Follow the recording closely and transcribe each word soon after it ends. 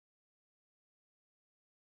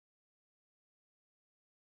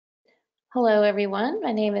Hello, everyone.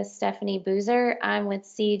 My name is Stephanie Boozer. I'm with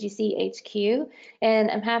CUGC HQ, and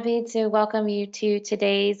I'm happy to welcome you to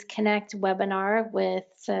today's Connect webinar with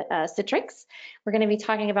Citrix. We're going to be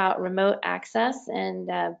talking about remote access and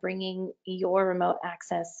bringing your remote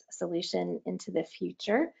access solution into the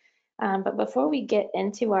future. But before we get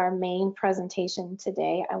into our main presentation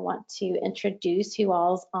today, I want to introduce who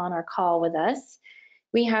all's on our call with us.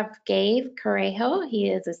 We have Gabe Correjo. He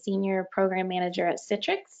is a senior program manager at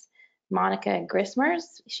Citrix. Monica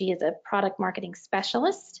Grismers, she is a product marketing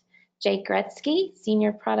specialist. Jake Gretzky,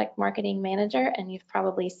 senior product marketing manager, and you've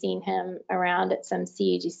probably seen him around at some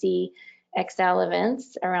CUGC XL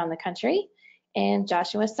events around the country. And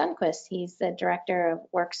Joshua Sundquist, he's the director of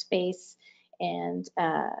Workspace and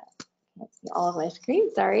can't see all of my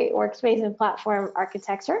screen, sorry, Workspace and platform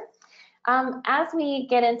architecture. As we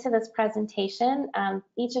get into this presentation,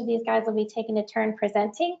 each of these guys will be taking a turn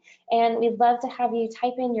presenting, and we'd love to have you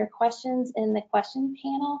type in your questions in the question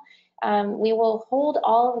panel. We will hold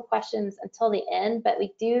all of the questions until the end, but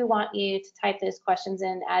we do want you to type those questions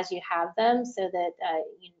in as you have them so that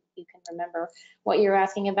you can remember what you're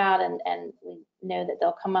asking about, and we know that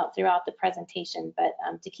they'll come up throughout the presentation. But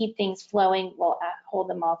to keep things flowing, we'll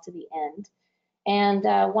hold them all to the end. And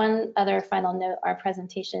one other final note, our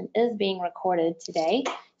presentation is being recorded today,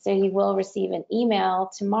 so you will receive an email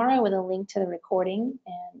tomorrow with a link to the recording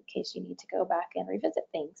in case you need to go back and revisit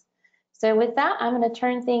things. So with that, I'm going to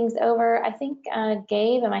turn things over. I think,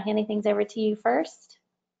 Gabe, am I handing things over to you first?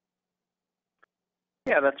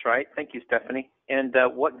 Yeah, that's right. Thank you, Stephanie. And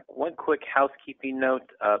one quick housekeeping note,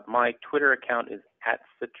 my Twitter account is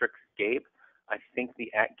 @CitrixGabe. I think the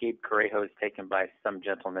 @Gabe Correjo is taken by some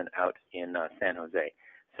gentleman out in San Jose.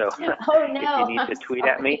 So oh, no. if you need to tweet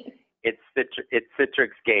at me, it's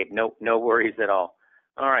Citrix Gabe. No worries at all.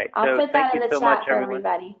 All right. I'll put that in the chat for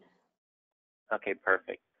everybody. Okay,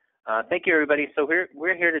 perfect. Thank you, everybody. So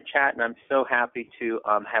we're here to chat, and I'm so happy to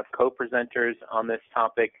have co-presenters on this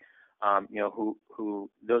topic. You know, who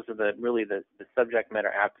those are really the subject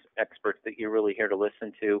matter experts that you're really here to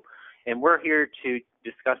listen to. And we're here to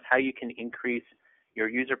discuss how you can increase your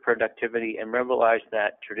user productivity and revolutionize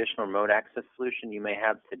that traditional remote access solution you may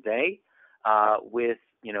have today with,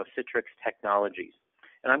 you know, Citrix technologies.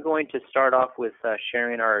 And I'm going to start off with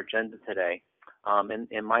sharing our agenda today.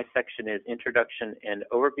 And my section is introduction and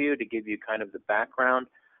overview to give you kind of the background.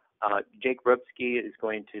 Jake Gretzky is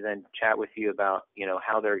going to then chat with you about, you know,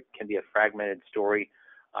 how there can be a fragmented story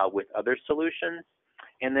with other solutions.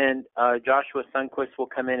 And then Joshua Sundquist will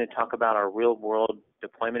come in and talk about our real-world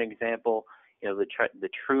deployment example, you know, the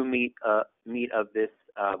true meat of this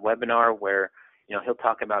webinar, where, you know, he'll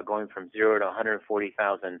talk about going from 0 to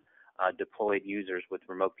 140,000 deployed users with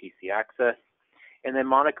remote PC access. And then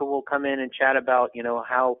Monica will come in and chat about, you know,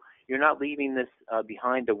 how you're not leaving this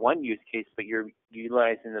behind to one use case, but you're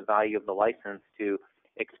utilizing the value of the license to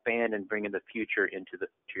expand and bring in the future into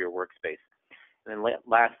your workspace. And then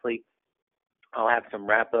lastly, I'll have some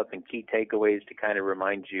wrap-up and key takeaways to kind of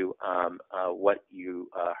remind you what you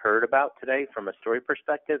heard about today from a story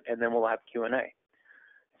perspective, and then we'll have Q&A.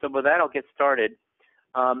 So with that, I'll get started.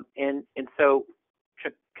 And so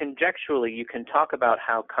conjecturally, you can talk about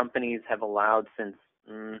how companies have allowed since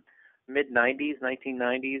mid-90s,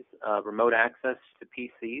 1990s, remote access to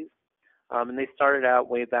PCs. And they started out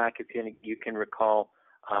way back, if you can recall,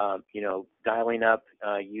 you know, dialing up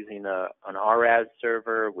using an RRAS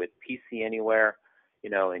server with PC Anywhere, you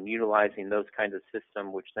know, and utilizing those kinds of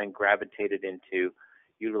systems, which then gravitated into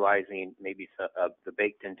utilizing maybe the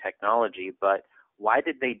baked-in technology. But why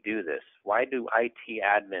did they do this? Why do IT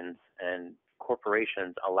admins and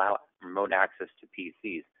corporations allow remote access to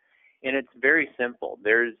PCs? And it's very simple.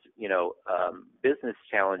 There's, you know, business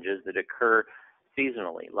challenges that occur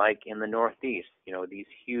seasonally, like in the Northeast, you know, these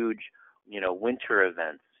huge, you know, winter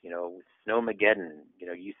events, you know, Snowmageddon, you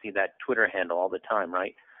know, you see that Twitter handle all the time,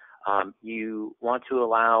 right? You want to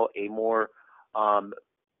allow a more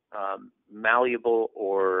malleable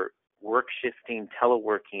or work-shifting,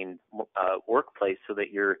 teleworking workplace so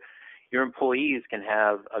that your employees can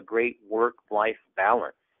have a great work-life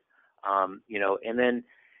balance. You know, and then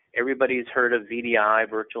everybody's heard of VDI,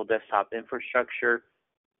 virtual desktop infrastructure.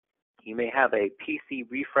 You may have a PC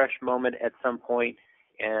refresh moment at some point,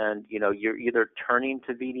 and you know you're either turning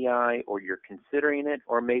to VDI or you're considering it,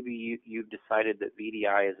 or maybe you've decided that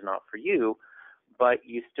VDI is not for you, but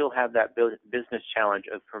you still have that business challenge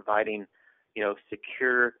of providing, you know,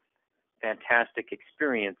 secure, fantastic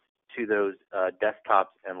experience to those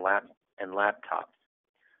desktops and laptops.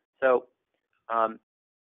 So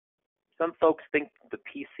some folks think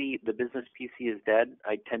the business PC is dead.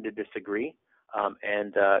 I tend to disagree.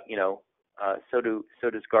 You know, so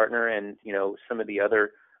does Gartner, and some of the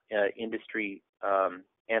other industry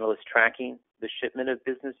analysts tracking the shipment of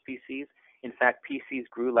business PCs. In fact, PCs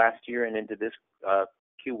grew last year and into this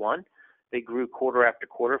Q1. They grew quarter after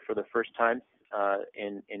quarter for the first time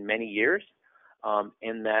in many years,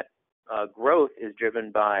 and that growth is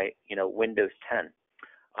driven by Windows 10.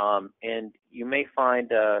 And you may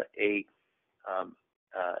find a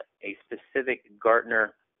specific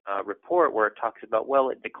Gartner report where it talks about, well,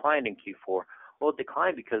 it declined in Q4. Well, it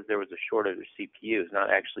declined because there was a shortage of CPUs, not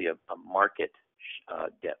actually a market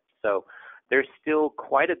dip. So there's still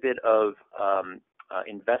quite a bit of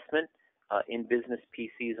investment in business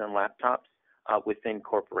PCs and laptops within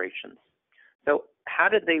corporations. So how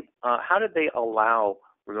did they allow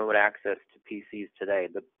remote access to PCs today?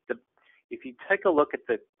 If you take a look at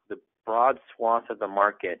the broad swath of the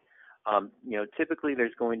market, typically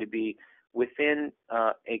there's going to be within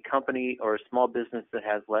a company or a small business that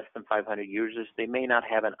has less than 500 users, they may not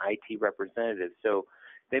have an IT representative. So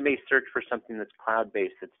they may search for something that's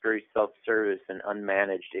cloud-based, that's very self-service and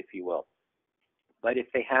unmanaged, if you will. But if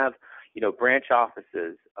they have, branch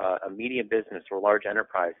offices, a medium business or large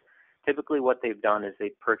enterprise, typically what they've done is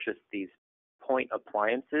they've purchased these point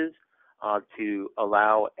appliances to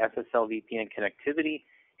allow SSL VPN connectivity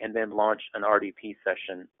and then launch an RDP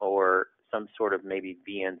session or some sort of maybe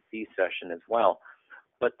VNC session as well.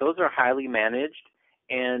 But those are highly managed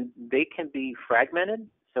and they can be fragmented,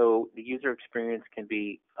 so the user experience can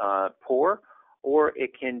be poor, or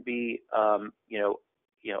it can be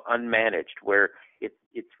unmanaged, where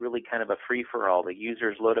it's really kind of a free-for-all. The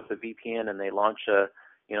users load up a VPN and they launch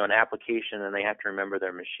an application, and they have to remember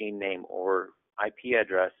their machine name or IP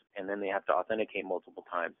address, and then they have to authenticate multiple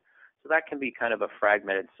times. So that can be kind of a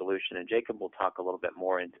fragmented solution, and Jacob will talk a little bit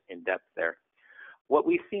more in depth there. What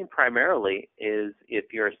we've seen primarily is if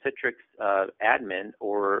you're a Citrix admin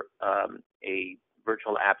or a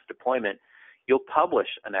virtual apps deployment, you'll publish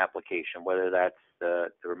an application, whether that's the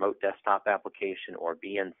remote desktop application or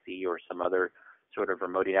VNC or some other sort of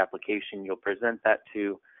remote application. You'll present that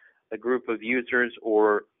to a group of users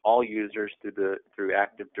or all users through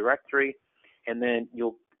Active Directory, and then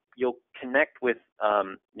you'll connect with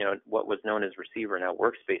what was known as Receiver, now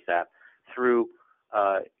Workspace app, through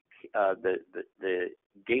the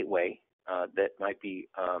gateway that might be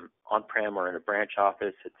on-prem or in a branch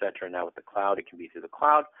office, etc. Now with the cloud, it can be through the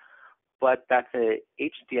cloud. But that's a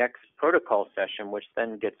HDX protocol session, which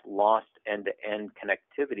then gets lost end-to-end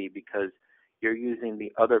connectivity because you're using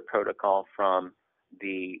the other protocol from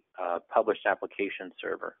the published application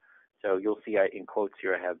server. So you'll see in quotes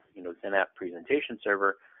here I have XenApp presentation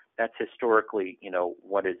server. That's historically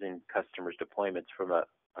what is in customers' deployments from a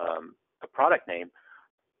product name.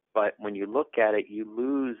 But when you look at it, you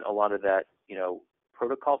lose a lot of that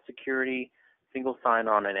protocol security, single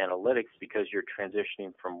sign-on, and analytics because you're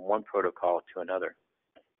transitioning from one protocol to another.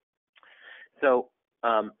 So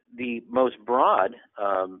the most broad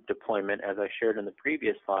deployment, as I shared in the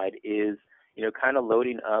previous slide, is kind of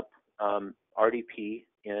loading up RDP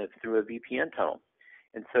through a VPN tunnel.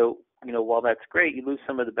 And so while that's great, you lose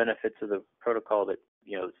some of the benefits of the protocol that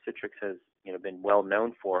Citrix has been well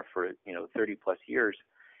known for 30 plus years.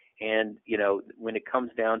 And when it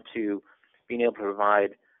comes down to being able to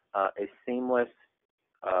provide a seamless,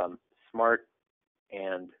 smart,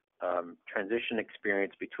 and transition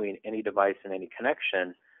experience between any device and any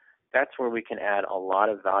connection, that's where we can add a lot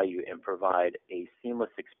of value and provide a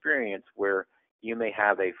seamless experience where you may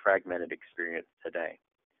have a fragmented experience today.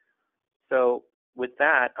 So with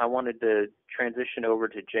that, I wanted to transition over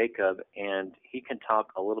to Jacob, and he can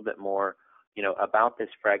talk a little bit more, about this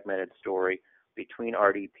fragmented story between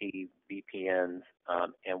RDP, VPNs,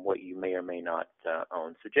 and what you may or may not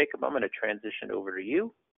own. So Jacob, I'm going to transition over to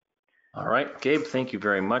you. All right, Gabe, thank you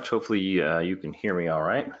very much. Hopefully you can hear me all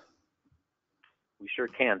right. We sure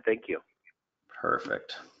can, thank you.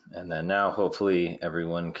 Perfect. And then now hopefully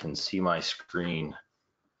everyone can see my screen.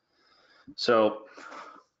 So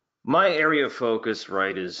my area of focus,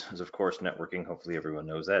 right, is of course networking. Hopefully everyone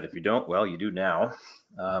knows that. If you don't, well, you do now.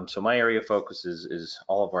 So my area of focus is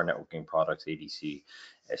all of our networking products, ADC,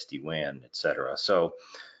 SD-WAN, etc. So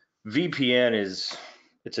VPN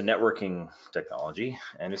it's a networking technology,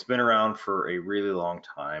 and it's been around for a really long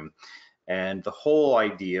time. And the whole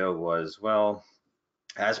idea was, well,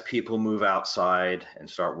 as people move outside and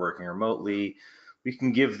start working remotely, we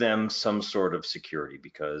can give them some sort of security,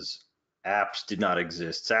 because apps did not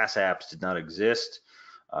exist, SaaS apps did not exist,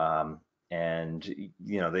 and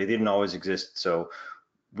they didn't always exist. So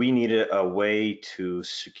we needed a way to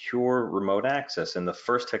secure remote access, and the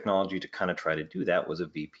first technology to kind of try to do that was a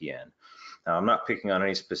VPN. Now, I'm not picking on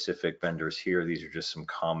any specific vendors here. These are just some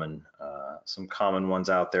common some common ones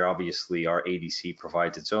out there. Obviously, our ADC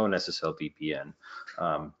provides its own SSL VPN.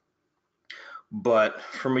 But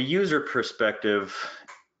from a user perspective,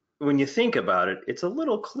 when you think about it, it's a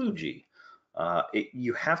little kludgy.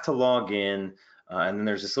 You have to log in, and then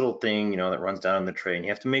there's this little thing, that runs down on the tray, and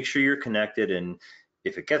you have to make sure you're connected. And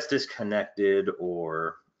if it gets disconnected,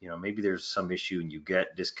 or maybe there's some issue and you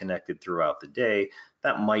get disconnected throughout the day,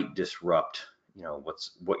 that might disrupt,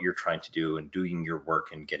 what you're trying to do and doing your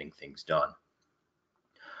work and getting things done.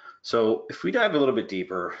 So if we dive a little bit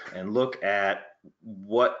deeper and look at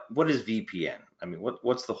what is VPN? I mean,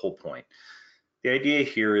 what's the whole point? The idea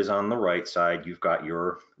here is on the right side, you've got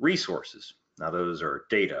your resources. Now those are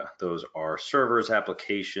data, those are servers,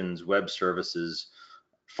 applications, web services,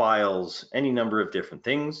 files, any number of different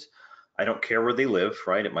things. I don't care where they live,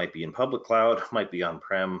 right? It might be in public cloud, it might be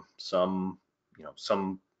on-prem, some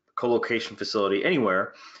co-location facility,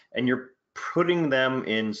 anywhere, and you're putting them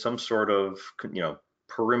in some sort of,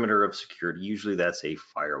 perimeter of security. Usually that's a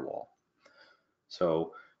firewall.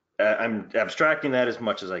 So I'm abstracting that as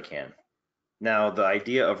much as I can. Now, the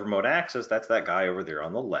idea of remote access, that's that guy over there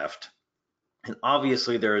on the left. And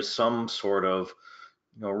obviously there is some sort of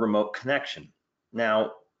remote connection.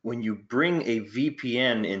 Now, when you bring a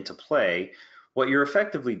VPN into play, what you're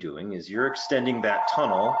effectively doing is you're extending that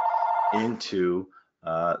tunnel into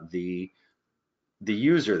the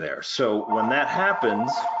user there. So when that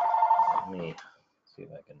happens, let me see if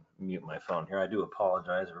I can mute my phone here. I do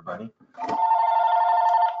apologize, everybody.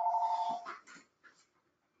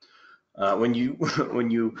 When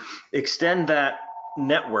you extend that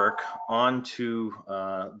network onto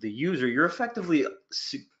the user, you're effectively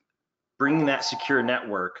bringing that secure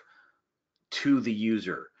network to the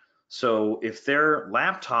user. So if their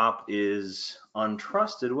laptop is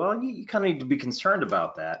untrusted, well, you kind of need to be concerned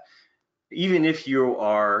about that. Even if you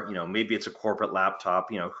are, maybe it's a corporate laptop,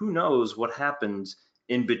 who knows what happens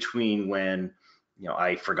in between when,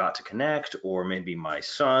 I forgot to connect, or maybe my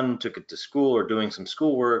son took it to school or doing some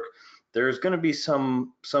schoolwork. There's going to be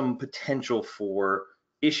some potential for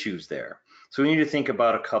issues there. So we need to think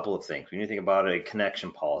about a couple of things. We need to think about a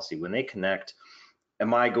connection policy. When they connect,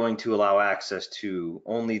 am I going to allow access to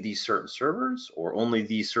only these certain servers or only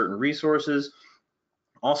these certain resources?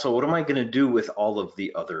 Also, what am I going to do with all of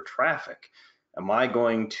the other traffic? Am I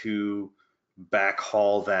going to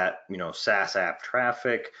backhaul that, SaaS app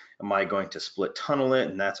traffic? Am I going to split tunnel it?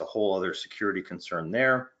 And that's a whole other security concern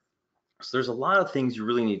there. So there's a lot of things you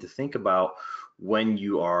really need to think about when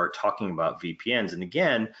you are talking about VPNs. And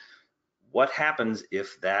again, what happens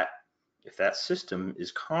if that system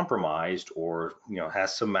is compromised, or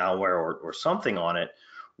has some malware or something on it,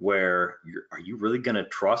 where are you really going to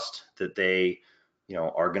trust that they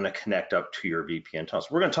are going to connect up to your VPN tunnel? So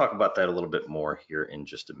we're going to talk about that a little bit more here in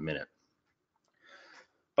just a minute.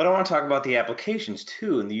 But I want to talk about the applications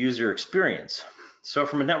too and the user experience. So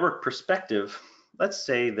from a network perspective, let's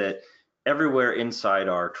say that everywhere inside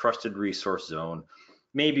our trusted resource zone,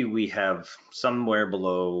 maybe we have somewhere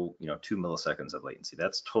below 2 milliseconds of latency.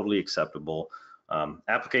 That's totally acceptable.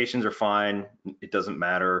 Applications are fine. It doesn't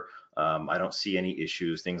matter. I don't see any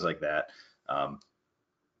issues, things like that.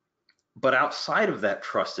 But outside of that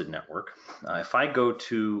trusted network, if I go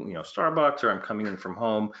to Starbucks, or I'm coming in from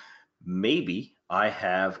home, maybe I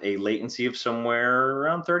have a latency of somewhere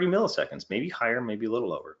around 30 milliseconds, maybe higher, maybe a little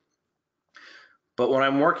lower. But when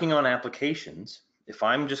I'm working on applications, if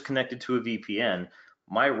I'm just connected to a VPN,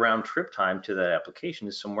 my round trip time to that application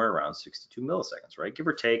is somewhere around 62 milliseconds, right? Give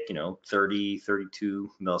or take, 30,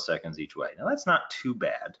 32 milliseconds each way. Now that's not too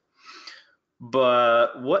bad.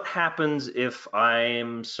 But what happens if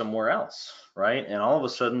I'm somewhere else, right? And all of a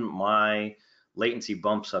sudden my latency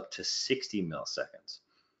bumps up to 60 milliseconds.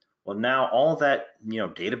 Well, now all that,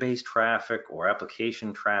 database traffic or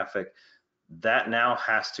application traffic, that now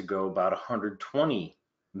has to go about 120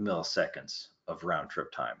 milliseconds of round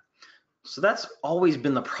trip time. So that's always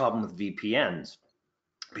been the problem with VPNs,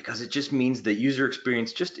 because it just means that user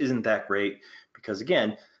experience just isn't that great, because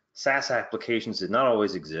again, SaaS applications did not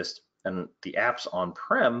always exist, and the apps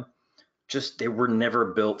on-prem, they were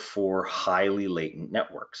never built for highly latent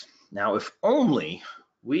networks. Now, if only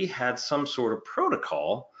we had some sort of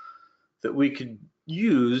protocol that we could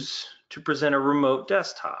use to present a remote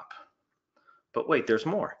desktop. But wait, there's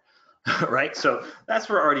more, right? So that's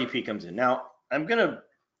where RDP comes in. Now, I'm gonna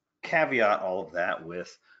caveat all of that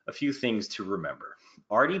with a few things to remember.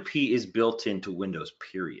 RDP is built into Windows,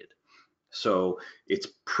 period. So it's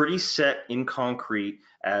pretty set in concrete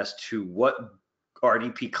as to what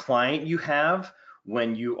RDP client you have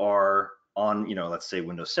when you are on, let's say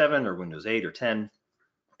Windows 7 or Windows 8 or 10.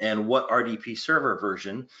 and what RDP server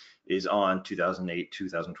version is on 2008,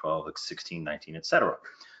 2012, like 16, 19, etc.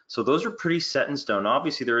 So those are pretty set in stone.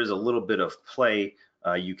 Obviously, there is a little bit of play.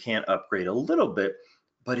 You can upgrade a little bit,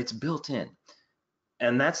 but it's built in.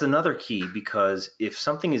 And that's another key, because if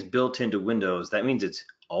something is built into Windows, that means it's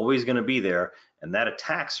always going to be there, and that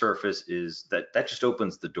attack surface is that just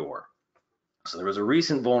opens the door. So there was a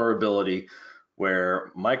recent vulnerability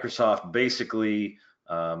where Microsoft basically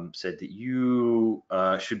said that you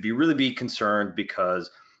should really be concerned, because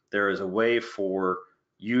there is a way for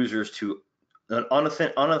users to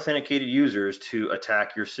unauthenticated users to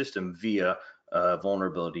attack your system via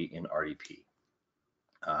vulnerability in RDP.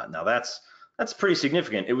 Now that's pretty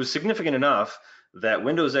significant. It was significant enough that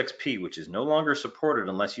Windows XP, which is no longer supported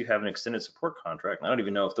unless you have an extended support contract, and I don't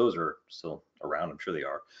even know if those are still around, I'm sure they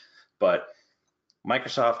are, but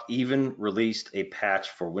Microsoft even released a patch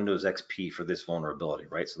for Windows XP for this vulnerability,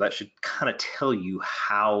 right? So that should kind of tell you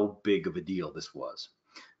how big of a deal this was.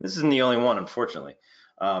 This isn't the only one, unfortunately.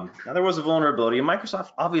 Now there was a vulnerability, and Microsoft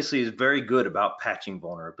obviously is very good about patching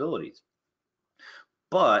vulnerabilities.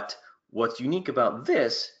 But what's unique about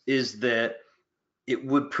this is that it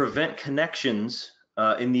would prevent connections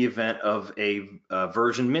in the event of a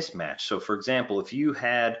version mismatch. So for example, if you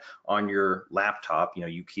had on your laptop,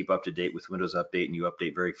 you keep up to date with Windows Update and you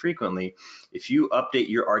update very frequently, if you update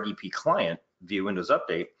your RDP client via Windows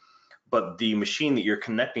Update, but the machine that you're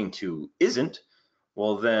connecting to isn't,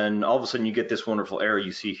 well, then all of a sudden you get this wonderful error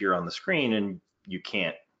you see here on the screen, and you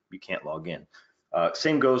can't log in.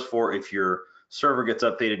 Same goes for if your server gets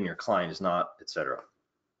updated and your client is not, etc.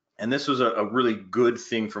 And this was a really good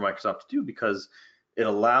thing for Microsoft to do, because it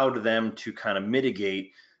allowed them to kind of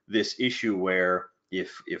mitigate this issue where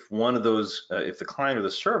if one of those, if the client or the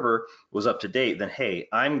server was up to date, then hey,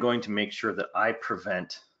 I'm going to make sure that I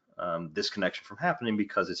prevent this connection from happening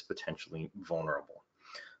because it's potentially vulnerable.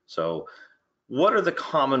 So what are the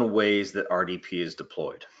common ways that RDP is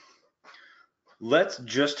deployed? Let's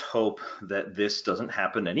just hope that this doesn't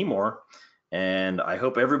happen anymore. And I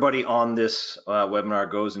hope everybody on this webinar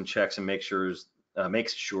goes and checks and makes sure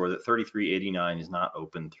that 3389 is not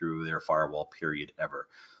open through their firewall, period, ever.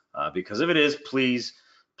 Because if it is, please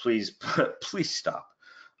stop.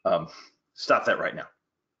 Stop that right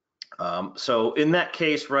now. So in that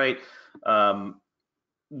case, right,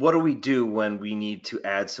 what do we do when we need to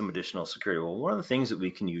add some additional security? Well, one of the things that we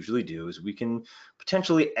can usually do is we can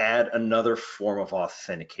potentially add another form of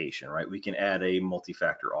authentication, right? We can add a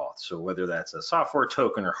multi-factor auth. So whether that's a software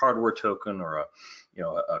token or hardware token, or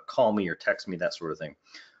a call me or text me, that sort of thing.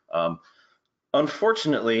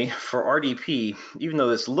 Unfortunately for RDP, even though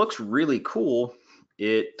this looks really cool,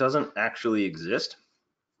 it doesn't actually exist,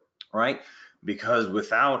 right? Because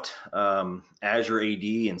without Azure AD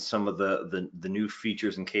and some of the new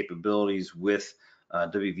features and capabilities with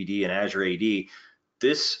WVD and Azure AD,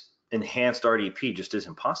 this enhanced RDP just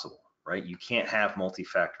isn't possible, right? You can't have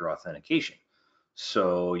multi-factor authentication.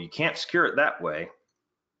 So you can't secure it that way.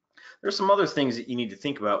 There's some other things that you need to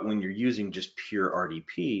think about when you're using just pure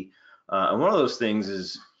RDP. And one of those things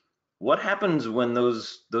is, what happens when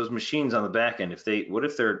those machines on the back end, what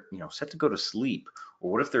if they're set to go to sleep,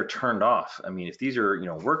 or what if they're turned off? I mean, if these are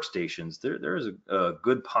workstations, there is a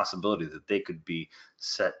good possibility that they could be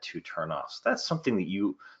set to turn off. So that's something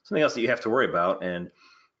else that you have to worry about. And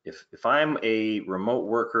if I'm a remote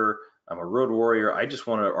worker, I'm a road warrior, I just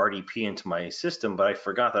want to RDP into my system, but I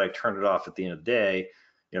forgot that I turned it off at the end of the day.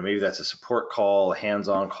 Maybe that's a support call, a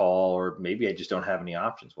hands-on call, or maybe I just don't have any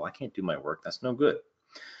options. Well, I can't do my work. That's no good.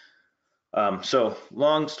 So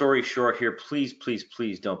long story short here, please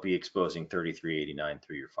don't be exposing 3389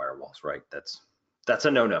 through your firewalls, right? That's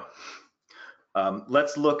a no-no.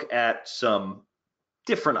 Let's look at some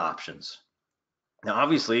different options. Now,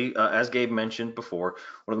 obviously, as Gabe mentioned before,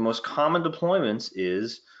 one of the most common deployments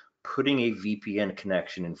is putting a VPN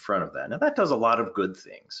connection in front of that. Now, that does a lot of good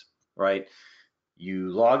things, right?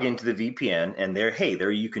 You log into the VPN, and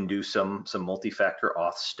there you can do some multi-factor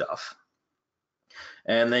auth stuff.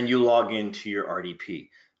 And then you log into your RDP.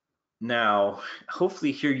 Now,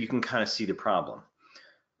 hopefully here you can kind of see the problem.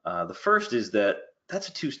 The first is that's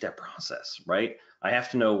a two-step process, right? I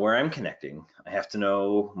have to know where I'm connecting, I have to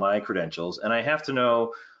know my credentials, and I have to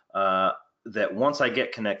know that once I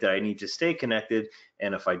get connected, I need to stay connected,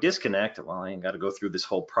 and if I disconnect, well, I ain't got to go through this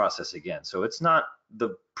whole process again. So it's not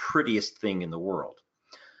the prettiest thing in the world.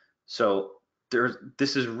 So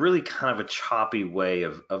this is really kind of a choppy way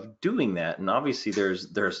of doing that, and obviously there's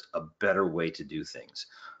a better way to do things.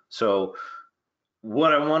 So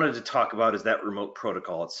what I wanted to talk about is that remote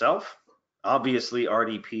protocol itself. Obviously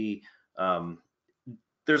RDP,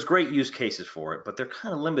 there's great use cases for it, but they're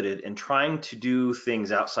kind of limited, and trying to do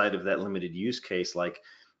things outside of that limited use case, like,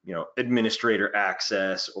 you know, administrator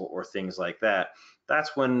access or things like that,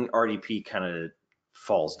 that's when RDP kind of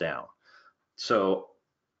falls down. So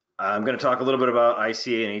I'm going to talk a little bit about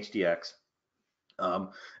ICA and HDX. And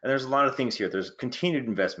there's a lot of things here. There's continued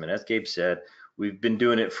investment. As Gabe said, we've been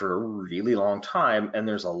doing it for a really long time, and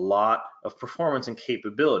there's a lot of performance and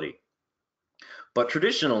capability. But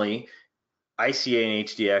traditionally, ICA and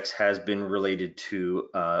HDX has been related to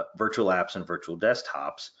virtual apps and virtual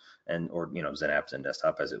desktops, or Zen apps and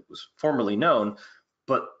desktop as it was formerly known.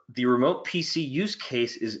 But the remote PC use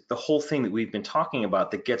case is the whole thing that we've been talking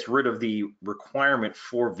about, that gets rid of the requirement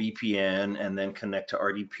for VPN and then connect to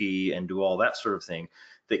RDP and do all that sort of thing,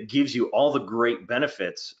 that gives you all the great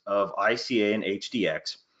benefits of ICA and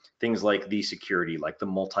HDX, things like the security, like the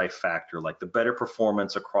multi-factor, like the better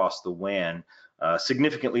performance across the WAN,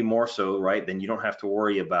 significantly more so, right? Then you don't have to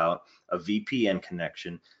worry about a VPN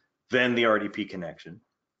connection, then the RDP connection.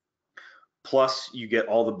 Plus, you get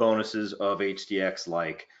all the bonuses of HDX,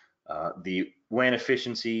 like the WAN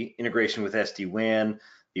efficiency, integration with SD-WAN,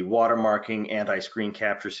 the watermarking, anti-screen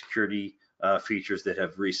capture security features that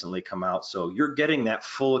have recently come out. So you're getting that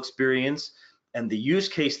full experience, and the use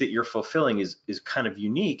case that you're fulfilling is kind of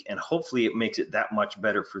unique, and hopefully it makes it that much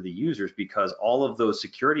better for the users, because all of those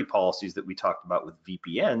security policies that we talked about with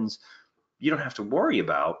VPNs, you don't have to worry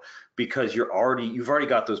about, because you've already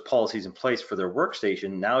got those policies in place for their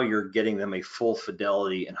workstation. Now you're getting them a full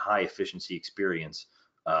fidelity and high efficiency experience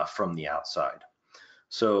from the outside.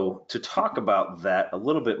 So to talk about that a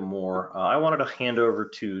little bit more, I wanted to hand over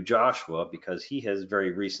to Joshua, because he has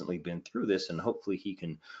very recently been through this, and hopefully he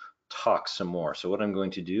can talk some more. So what I'm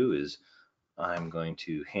going to do is I'm going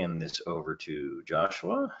to hand this over to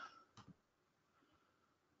Joshua.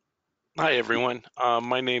 Hi, everyone.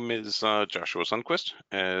 My name is Joshua Sundquist.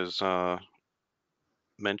 As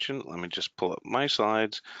mentioned, let me just pull up my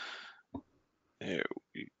slides. There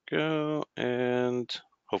we go. And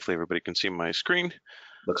hopefully everybody can see my screen.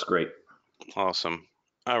 Looks great. Awesome.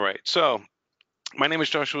 All right. So my name is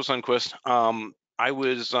Joshua Sundquist. I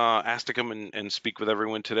was asked to come and speak with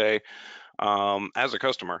everyone today as a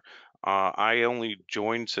customer. I only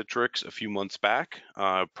joined Citrix a few months back.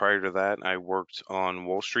 Prior to that, I worked on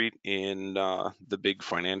Wall Street in the big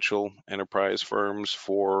financial enterprise firms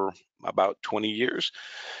for about 20 years.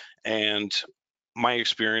 And my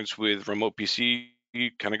experience with remote PC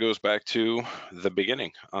kind of goes back to the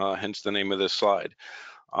beginning, hence the name of this slide.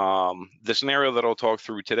 The scenario that I'll talk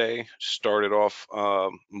through today started off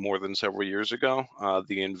more than several years ago.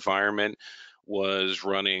 The environment was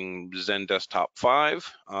running Zen Desktop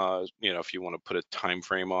 5, if you want to put a time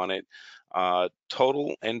frame on it.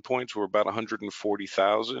 Total endpoints were about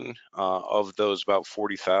 140,000. Of those, about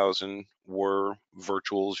 40,000 were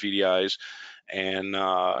virtuals, VDIs, and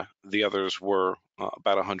the others were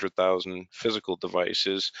about 100,000 physical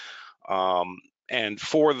devices. And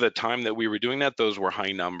for the time that we were doing that, those were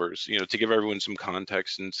high numbers. To give everyone some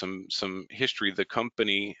context and some history, the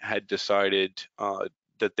company had decided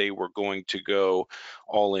that they were going to go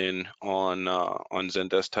all in on Zen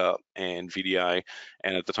Desktop and VDI,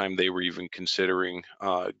 and at the time they were even considering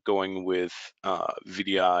going with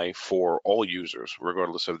VDI for all users,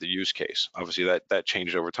 regardless of the use case. Obviously, that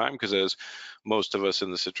changed over time, because as most of us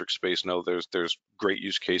in the Citrix space know, there's great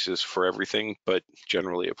use cases for everything, but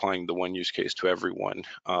generally applying the one use case to everyone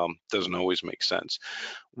doesn't always make sense,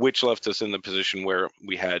 which left us in the position where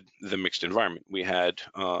we had the mixed environment. We had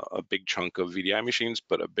a big chunk of VDI machines,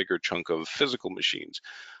 but a bigger chunk of physical machines.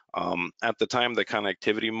 At the time, the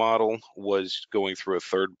connectivity model was going through a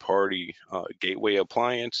third-party gateway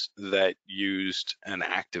appliance that used an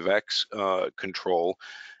ActiveX control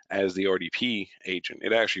as the RDP agent.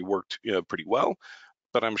 It actually worked pretty well,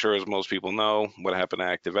 but I'm sure, as most people know, what happened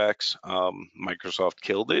to ActiveX, Microsoft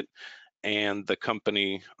killed it, and the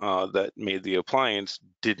company that made the appliance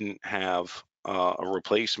didn't have a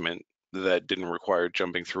replacement that didn't require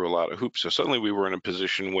jumping through a lot of hoops. So suddenly we were in a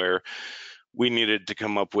position where we needed to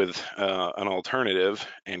come up with an alternative,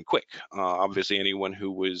 and quick. Obviously, anyone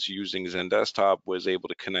who was using Zen Desktop was able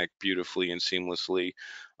to connect beautifully and seamlessly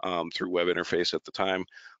through web interface at the time,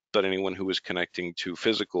 but anyone who was connecting to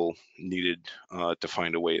physical needed to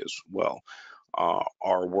find a way as well.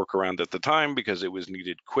 Our workaround at the time, because it was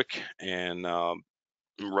needed quick and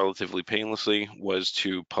relatively painlessly, was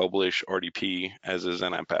to publish RDP as a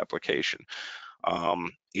Zen app application.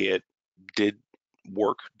 It did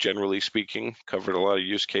work, generally speaking, covered a lot of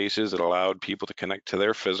use cases. It allowed people to connect to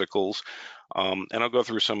their physicals. And I'll go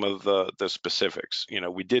through some of the specifics.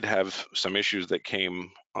 We did have some issues that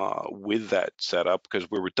came with that setup, because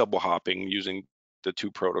we were double hopping using the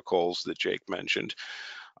two protocols that Jake mentioned.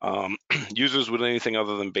 Users with anything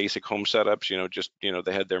other than basic home setups,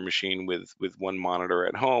 they had their machine with one monitor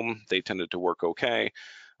at home, they tended to work okay.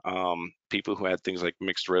 People who had things like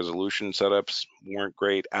mixed resolution setups weren't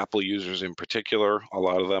great. Apple users in particular, a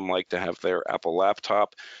lot of them like to have their Apple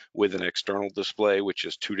laptop with an external display, which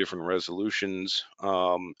is 2 different resolutions,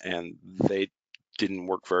 and they didn't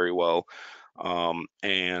work very well.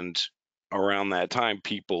 And around that time,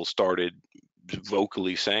 people started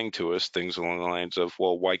vocally saying to us things along the lines of,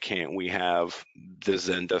 well, why can't we have the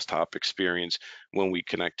Zen desktop experience when we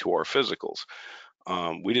connect to our physicals?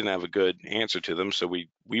 We didn't have a good answer to them, so we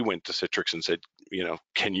went to Citrix and said,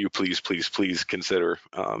 can you please consider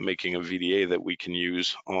making a VDA that we can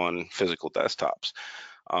use on physical desktops?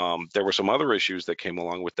 There were some other issues that came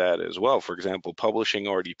along with that as well. For example, publishing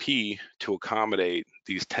RDP to accommodate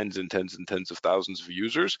these tens and tens and tens of thousands of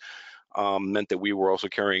users meant that we were also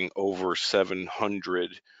carrying over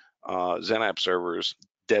 700 XenApp servers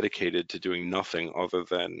dedicated to doing nothing other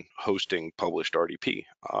than hosting published RDP.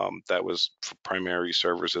 That was for primary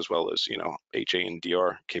servers as well as, HA and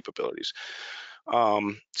DR capabilities.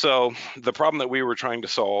 So the problem that we were trying to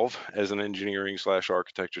solve as an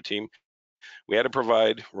engineering/architecture team, we had to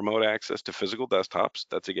provide remote access to physical desktops.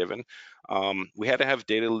 That's a given. We had to have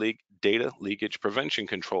data leakage prevention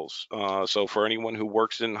controls. So for anyone who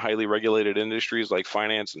works in highly regulated industries like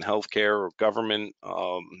finance and healthcare or government,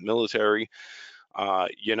 military,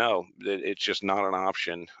 it's just not an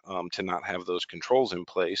option to not have those controls in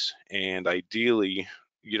place. And ideally,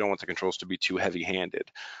 you don't want the controls to be too heavy-handed.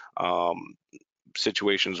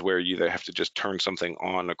 Situations where you either have to just turn something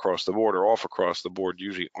on across the board or off across the board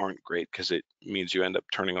usually aren't great, because it means you end up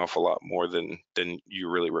turning off a lot more than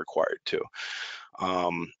you're really required to.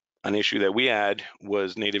 An issue that we had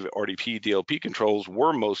was native RDP DLP controls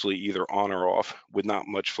were mostly either on or off with not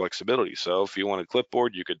much flexibility. So if you wanted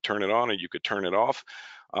clipboard, you could turn it on or you could turn it off,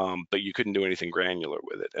 but you couldn't do anything granular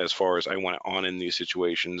with it as far as I want it on in these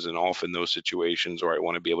situations and off in those situations, or I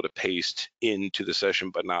want to be able to paste into the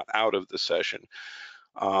session but not out of the session.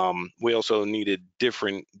 We also needed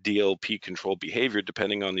different DLP control behavior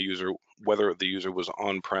depending on the user, whether the user was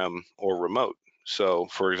on-prem or remote. So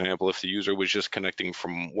for example, if the user was just connecting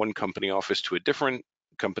from one company office to a different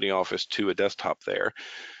company office to a desktop there,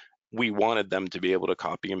 we wanted them to be able to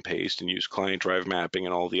copy and paste and use client drive mapping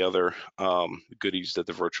and all the other goodies that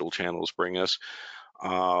the virtual channels bring us.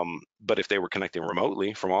 But if they were connecting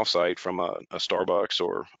remotely from offsite, from a Starbucks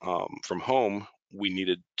or from home, we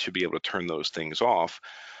needed to be able to turn those things off.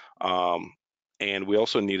 And we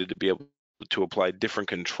also needed to be able to apply different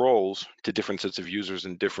controls to different sets of users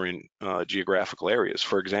in different geographical areas.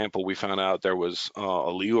 For example, we found out there was a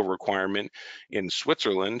legal requirement in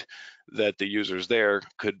Switzerland that the users there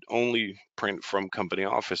could only print from company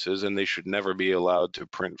offices, and they should never be allowed to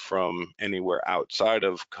print from anywhere outside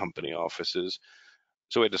of company offices.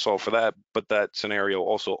 So we had to solve for that, but that scenario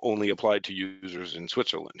also only applied to users in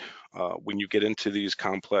Switzerland. When you get into these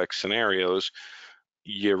complex scenarios,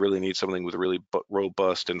 you really need something with really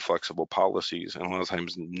robust and flexible policies, and a lot of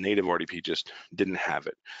times native RDP just didn't have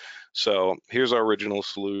it. So here's our original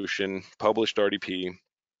solution, published RDP.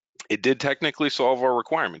 It did technically solve our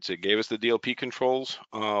requirements. It gave us the DLP controls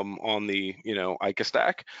on the ICA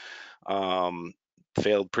stack.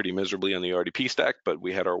 Failed pretty miserably on the RDP stack, but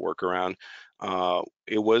we had our workaround.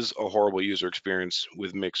 It was a horrible user experience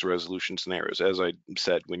with mixed resolution scenarios. As I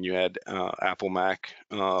said, when you had Apple Mac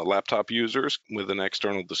laptop users with an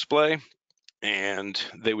external display and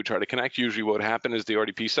they would try to connect, usually what would happen is the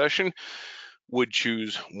RDP session would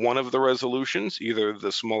choose one of the resolutions, either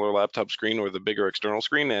the smaller laptop screen or the bigger external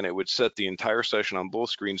screen, and it would set the entire session on both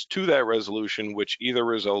screens to that resolution, which either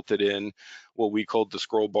resulted in what we called the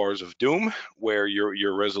scroll bars of doom, where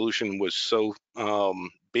your resolution was so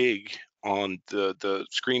big on the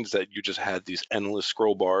screens that you just had these endless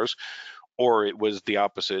scroll bars, or it was the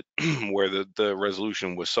opposite, where the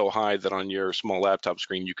resolution was so high that on your small laptop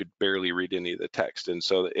screen you could barely read any of the text. And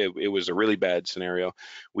so it was a really bad scenario.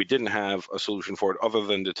 We didn't have a solution for it other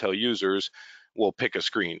than to tell users, well, pick a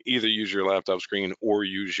screen, either use your laptop screen or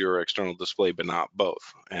use your external display, but not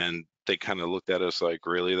both. And they kind of looked at us like,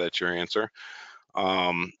 really, that's your answer?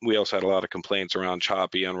 We also had a lot of complaints around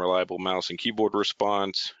choppy, unreliable mouse and keyboard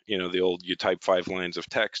response. The old, you type 5 lines of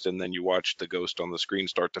text and then you watch the ghost on the screen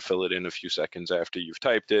start to fill it in a few seconds after you've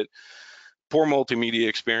typed it. Poor multimedia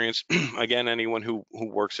experience. Again, anyone who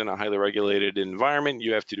works in a highly regulated environment,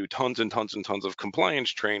 you have to do tons and tons and tons of compliance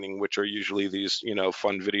training, which are usually these,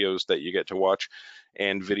 fun videos that you get to watch.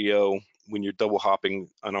 And video, when you're double hopping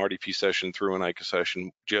an RDP session through an ICA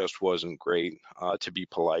session, just wasn't great, to be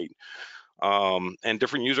polite. and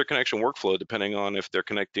different user connection workflow depending on if they're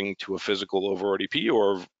connecting to a physical over RDP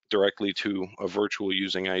or directly to a virtual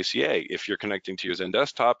using ICA. If you're connecting to your Zen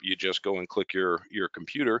desktop, you just go and click your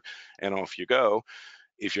computer and off you go.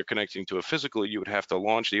 If you're connecting to a physical, you would have to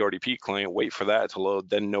launch the RDP client, wait for that to load,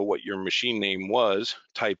 then know what your machine name was,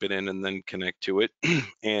 type it in, and then connect to it.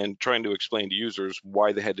 And trying to explain to users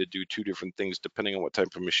why they had to do two different things depending on what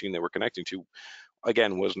type of machine they were connecting to,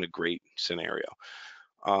 again, wasn't a great scenario.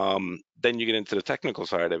 Then you get into the technical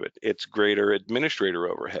side of it. It's greater administrator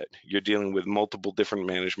overhead. You're dealing with multiple different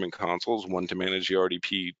management consoles, one to manage the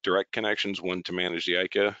RDP direct connections, one to manage the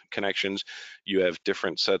ICA connections. You have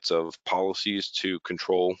different sets of policies to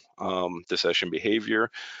control the session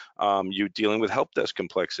behavior. You're dealing with help desk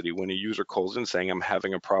complexity. When a user calls in saying, I'm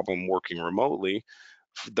having a problem working remotely,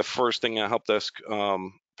 the first thing a help desk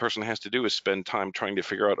person has to do is spend time trying to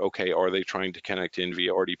figure out, okay, are they trying to connect in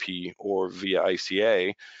via RDP or via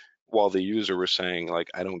ICA, while the user was saying, like,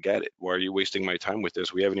 I don't get it. Why are you wasting my time with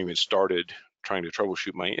this? We haven't even started trying to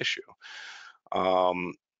troubleshoot my issue.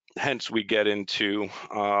 Hence, we get into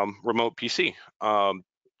remote PC.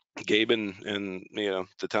 Gabe and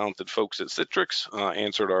the talented folks at Citrix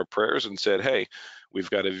answered our prayers and said, hey, we've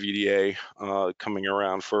got a VDA coming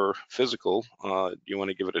around for physical. You want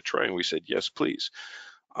to give it a try? And we said, yes, please.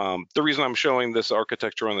 The reason I'm showing this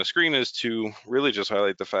architecture on the screen is to really just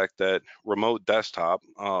highlight the fact that remote desktop,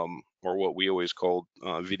 or what we always called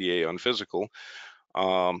VDA on physical,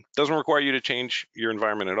 doesn't require you to change your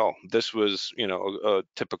environment at all. This was, a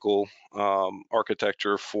typical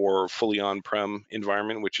architecture for fully on-prem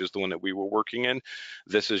environment, which is the one that we were working in.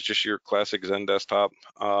 This is just your classic Zen desktop,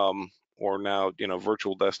 or now,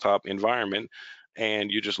 virtual desktop environment.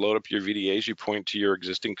 And you just load up your VDAs, you point to your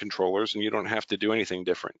existing controllers, and you don't have to do anything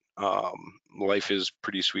different. Life is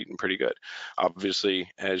pretty sweet and pretty good.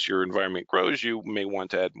 Obviously, as your environment grows, you may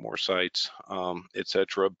want to add more sites,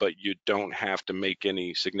 etc., but you don't have to make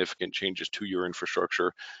any significant changes to your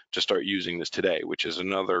infrastructure to start using this today, which is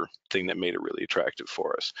another thing that made it really attractive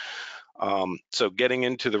for us. So getting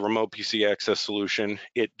into the remote PC access solution,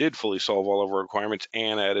 it did fully solve all of our requirements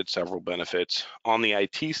and added several benefits. On the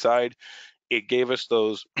IT side, it gave us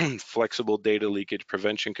those flexible data leakage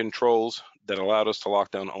prevention controls that allowed us to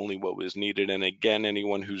lock down only what was needed. And again,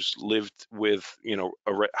 anyone who's lived with,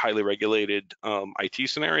 a highly regulated IT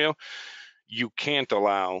scenario, you can't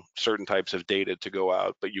allow certain types of data to go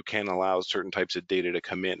out, but you can allow certain types of data to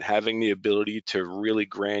come in. Having the ability to really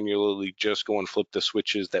granularly just go and flip the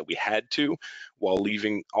switches that we had to, while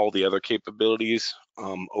leaving all the other capabilities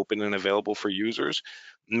open and available for users,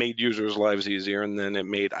 made users' lives easier, and then it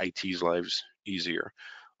made IT's lives easier.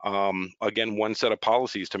 Again, one set of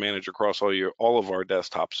policies to manage across all of our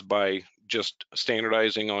desktops by just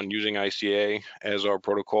standardizing on using ICA as our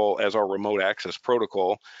protocol, as our remote access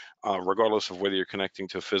protocol, regardless of whether you're connecting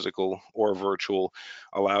to physical or virtual,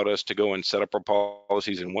 allowed us to go and set up our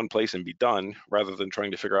policies in one place and be done, rather than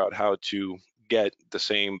trying to figure out how to get the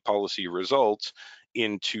same policy results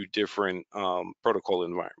into different protocol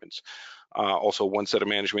environments. Also, one set of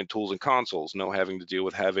management tools and consoles, no having to deal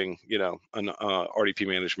with having, an RDP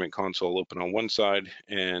management console open on one side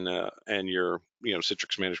and your,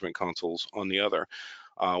 Citrix management consoles on the other.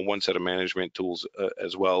 One set of management tools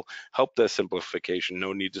as well. Help desk simplification,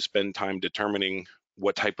 no need to spend time determining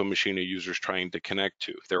what type of machine a user's trying to connect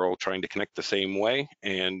to. They're all trying to connect the same way,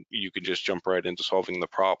 and you can just jump right into solving the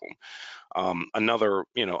problem. Another,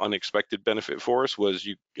 unexpected benefit for us was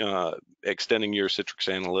extending your Citrix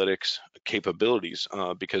Analytics capabilities,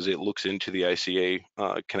 because it looks into the ICA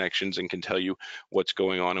connections and can tell you what's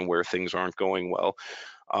going on and where things aren't going well.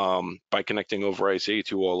 By connecting over ICA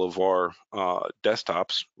to all of our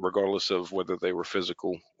desktops, regardless of whether they were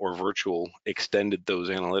physical or virtual, extended those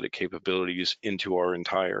analytic capabilities into our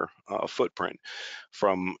entire footprint.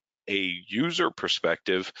 From a user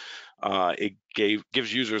perspective, it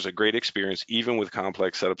gives users a great experience, even with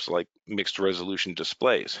complex setups like mixed resolution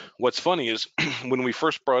displays. What's funny is when we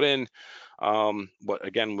first brought in what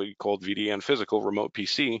again we called VDN physical remote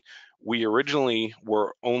PC, we originally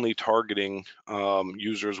were only targeting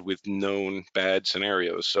users with known bad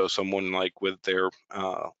scenarios. So someone like with their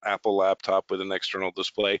Apple laptop with an external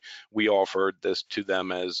display, we offered this to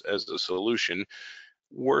them as a solution.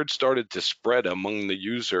 Word started to spread among the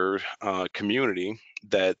user community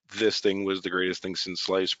that this thing was the greatest thing since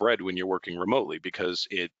sliced bread when you're working remotely, because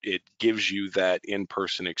it gives you that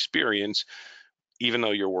in-person experience even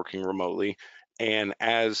though you're working remotely. And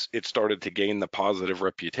as it started to gain the positive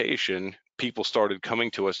reputation, people started coming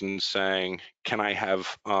to us and saying, can I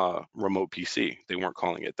have remote PC? They weren't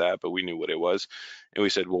calling it that, but we knew what it was. And we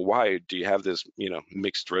said, well, why? Do you have this,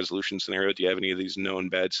 mixed resolution scenario? Do you have any of these known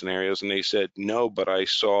bad scenarios? And they said, no, but I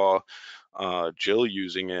saw Jill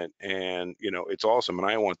using it, and it's awesome, and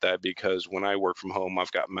I want that because when I work from home,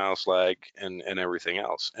 I've got mouse lag and everything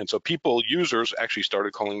else. And so users actually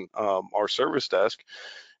started calling our service desk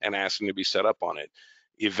and asking to be set up on it.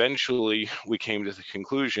 Eventually, we came to the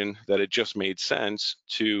conclusion that it just made sense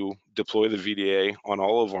to deploy the VDA on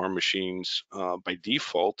all of our machines by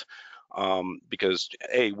default, because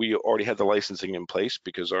we already had the licensing in place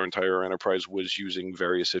because our entire enterprise was using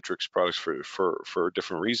various Citrix products for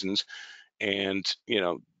different reasons. And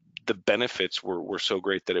the benefits were so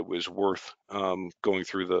great that it was worth going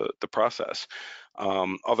through the process.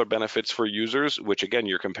 Other benefits for users, which again,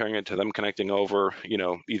 you're comparing it to them connecting over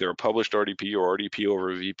either a published RDP or RDP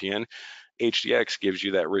over a VPN. HDX gives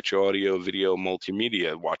you that rich audio, video,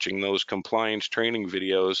 multimedia. Watching those compliance training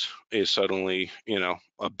videos is suddenly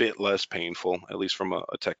a bit less painful, at least from a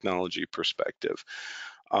technology perspective.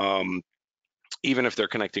 Even if they're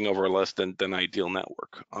connecting over a less than ideal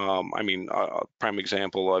network. Prime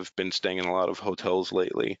example, I've been staying in a lot of hotels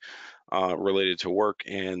lately related to work,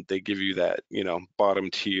 and they give you that, bottom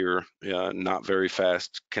tier, not very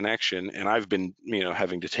fast connection. And I've been,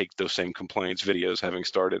 having to take those same compliance videos, having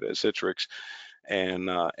started at Citrix, and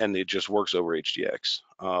it just works over HDX.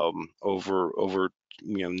 Over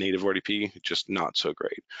native RDP, just not so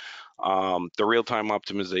great. The real-time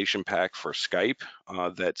optimization pack for Skype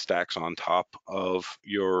that stacks on top of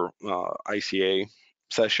your ICA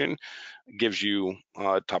session gives you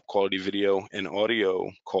top quality video and audio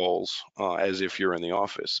calls as if you're in the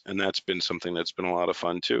office. And that's been something that's been a lot of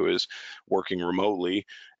fun too, is working remotely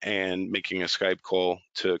and making a Skype call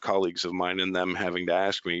to colleagues of mine and them having to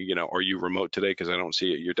ask me, are you remote today? Because I don't see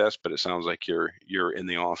you at your desk, but it sounds like you're in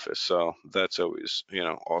the office. So that's always,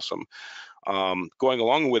 awesome. Going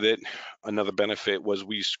along with it, another benefit was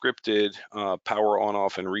we scripted power on,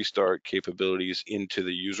 off, and restart capabilities into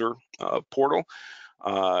the user portal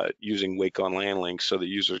using Wake on LAN links so the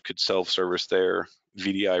user could self-service their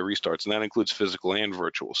VDI restarts, and that includes physical and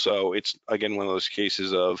virtual. So it's, again, one of those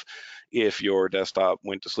cases of if your desktop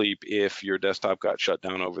went to sleep, if your desktop got shut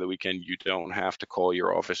down over the weekend, you don't have to call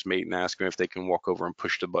your office mate and ask them if they can walk over and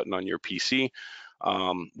push the button on your PC.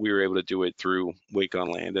 We were able to do it through Wake on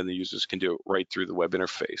LAN, and the users can do it right through the web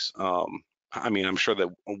interface. I'm sure that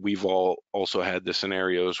we've all also had the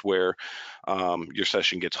scenarios where your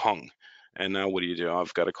session gets hung. And now what do?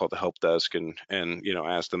 I've got to call the help desk and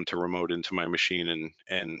ask them to remote into my machine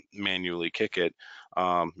and manually kick it.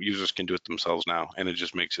 Users can do it themselves now, and it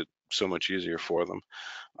just makes it so much easier for them.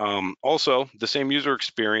 Also, the same user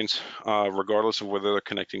experience, regardless of whether they're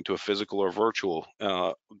connecting to a physical or virtual,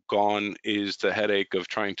 gone is the headache of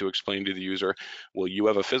trying to explain to the user, well, you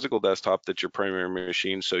have a physical desktop that's your primary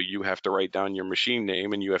machine, so you have to write down your machine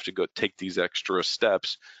name and you have to go take these extra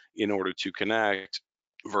steps in order to connect,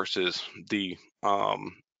 versus the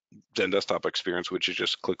Zen desktop experience, which is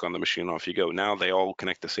just click on the machine, off you go. Now they all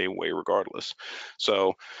connect the same way regardless.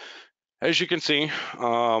 So as you can see,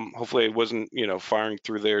 hopefully it wasn't firing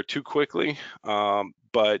through there too quickly,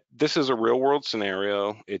 but this is a real world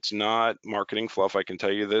scenario. It's not marketing fluff. I can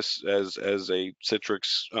tell you this as a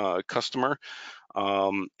Citrix customer,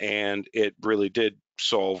 and it really did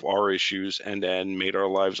solve our issues and then made our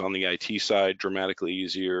lives on the IT side dramatically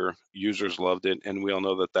easier. Users loved it, and we all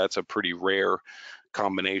know that that's a pretty rare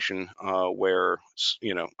combination where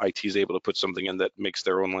IT is able to put something in that makes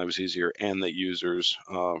their own lives easier and that users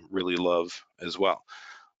really love as well.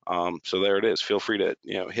 So there it is. Feel free to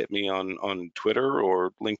hit me on Twitter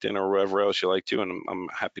or LinkedIn or wherever else you like to, and I'm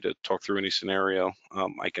happy to talk through any scenario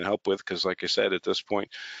I can help with, because like I said, at this point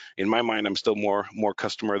in my mind, I'm still more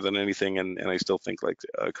customer than anything, and I still think like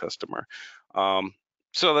a customer.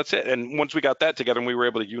 So that's it. And once we got that together and we were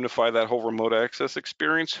able to unify that whole remote access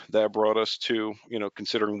experience, that brought us to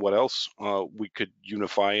considering what else we could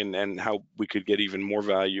unify and how we could get even more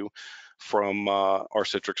value from our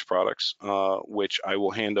Citrix products, which I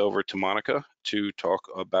will hand over to Monica to talk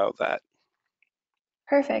about that.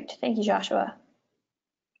 Perfect. Thank you, Joshua.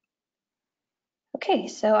 Okay,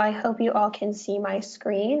 so I hope you all can see my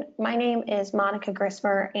screen. My name is Monica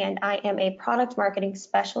Grismer, and I am a product marketing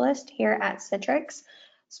specialist here at Citrix,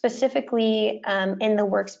 specifically in the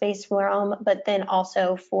workspace realm, but then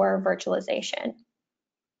also for virtualization.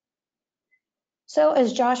 So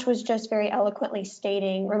as Josh was just very eloquently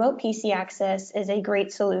stating, remote PC access is a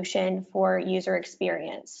great solution for user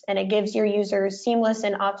experience, and it gives your users seamless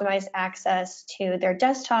and optimized access to their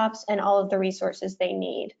desktops and all of the resources they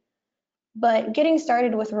need. But getting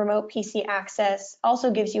started with remote PC access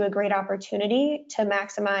also gives you a great opportunity to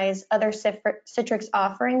maximize other Citrix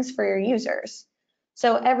offerings for your users.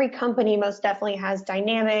 So every company most definitely has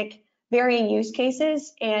dynamic, varying use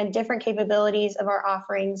cases, and different capabilities of our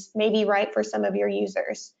offerings may be right for some of your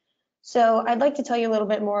users. So I'd like to tell you a little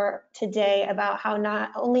bit more today about how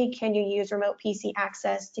not only can you use remote PC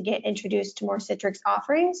access to get introduced to more Citrix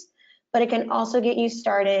offerings, but it can also get you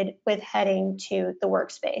started with heading to the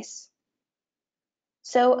workspace.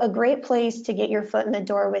 So a great place to get your foot in the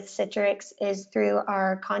door with Citrix is through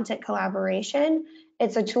our content collaboration.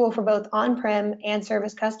 It's a tool for both on-prem and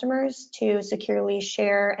service customers to securely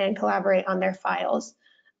share and collaborate on their files.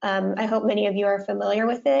 I hope many of you are familiar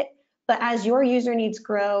with it, but as your user needs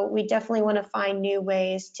grow, we definitely want to find new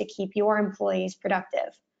ways to keep your employees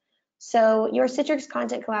productive. So your Citrix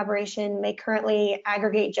content collaboration may currently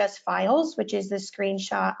aggregate just files, which is the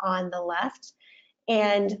screenshot on the left,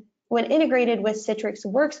 and when integrated with Citrix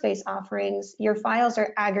Workspace offerings, your files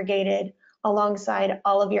are aggregated alongside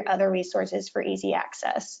all of your other resources for easy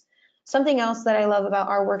access. Something else that I love about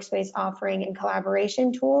our Workspace offering and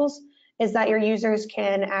collaboration tools is that your users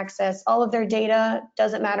can access all of their data,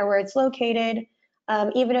 doesn't matter where it's located,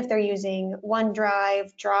 even if they're using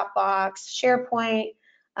OneDrive, Dropbox, SharePoint,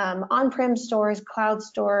 on-prem stores, cloud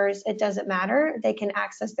stores, it doesn't matter. They can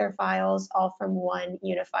access their files all from one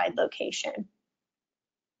unified location.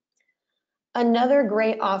 Another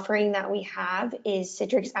great offering that we have is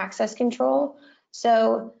Citrix Access Control.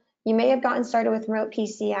 So you may have gotten started with remote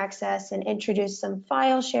PC access and introduced some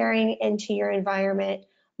file sharing into your environment,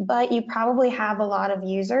 but you probably have a lot of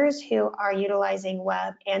users who are utilizing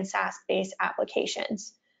web and SaaS-based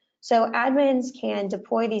applications. So admins can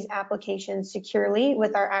deploy these applications securely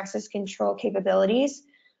with our access control capabilities.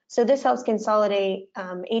 So this helps consolidate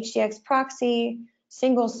HDX proxy,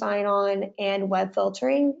 single sign-on, and web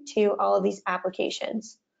filtering to all of these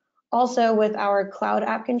applications. Also, with our cloud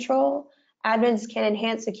app control, admins can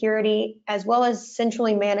enhance security as well as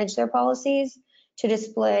centrally manage their policies to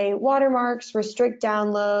display watermarks, restrict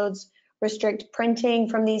downloads, restrict printing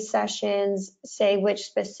from these sessions, say which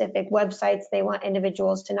specific websites they want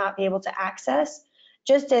individuals to not be able to access.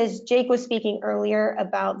 Just as Jake was speaking earlier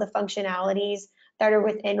about the functionalities that are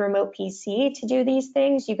within remote PC to do these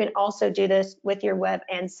things, you can also do this with your web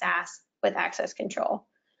and SaaS with access control.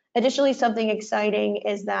 Additionally, something exciting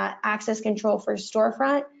is that access control for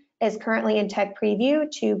Storefront is currently in tech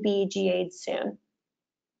preview to be GA'd soon.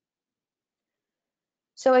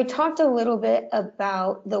 So I talked a little bit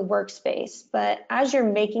about the workspace, but as you're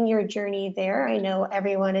making your journey there, I know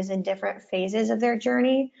everyone is in different phases of their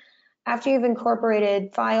journey. After you've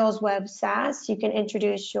incorporated files, web, SaaS, you can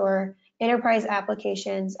introduce your enterprise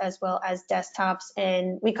applications as well as desktops,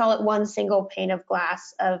 and we call it one single pane of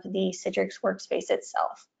glass of the Citrix workspace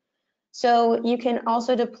itself. So you can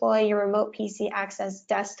also deploy your remote PC access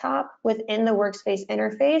desktop within the workspace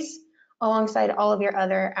interface alongside all of your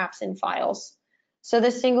other apps and files. So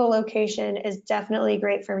this single location is definitely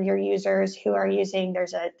great for your users who are using,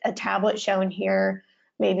 there's a tablet shown here,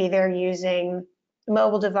 maybe they're using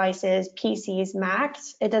mobile devices, PCs,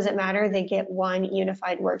 Macs, it doesn't matter, they get one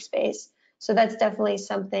unified workspace. So that's definitely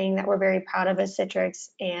something that we're very proud of as Citrix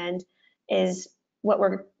and is what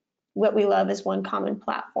we love is one common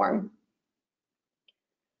platform.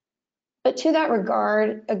 But to that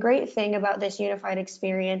regard, a great thing about this unified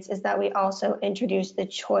experience is that we also introduce the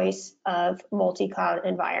choice of multi-cloud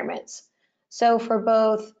environments. So for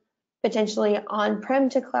both potentially on-prem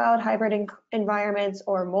to cloud hybrid environments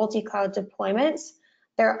or multi-cloud deployments,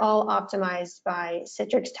 they're all optimized by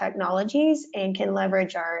Citrix technologies and can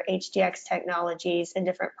leverage our HDX technologies and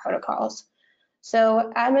different protocols.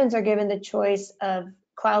 So admins are given the choice of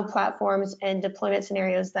cloud platforms and deployment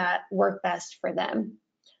scenarios that work best for them.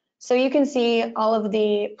 So you can see all of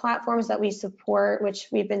the platforms that we support, which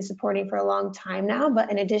we've been supporting for a long time now,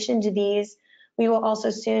 but in addition to these, we will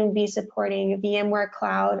also soon be supporting VMware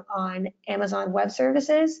Cloud on Amazon Web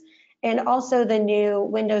Services and also the new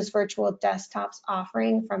Windows Virtual Desktops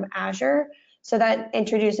offering from Azure. So that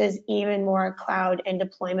introduces even more cloud and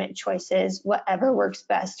deployment choices, whatever works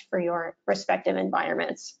best for your respective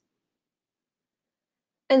environments.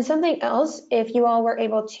 And something else, if you all were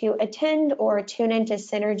able to attend or tune into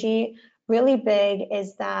Synergy, really big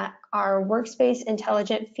is that our workspace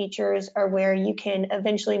intelligent features are where you can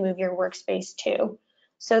eventually move your workspace to.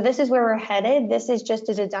 So this is where we're headed. This is just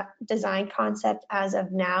a design concept as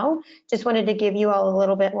of now. Just wanted to give you all a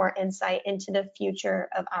little bit more insight into the future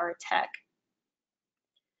of our tech.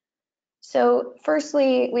 So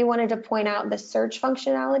firstly, we wanted to point out the search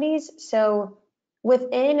functionalities. So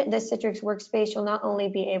within the Citrix workspace, you'll not only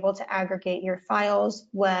be able to aggregate your files,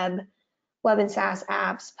 web, web and SaaS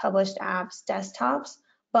apps, published apps, desktops,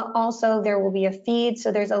 but also there will be a feed.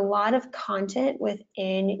 So there's a lot of content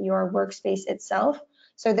within your workspace itself.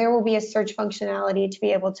 So there will be a search functionality to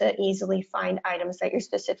be able to easily find items that you're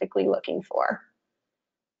specifically looking for.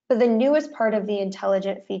 But the newest part of the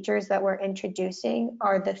intelligent features that we're introducing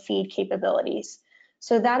are the feed capabilities.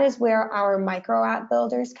 So that is where our micro app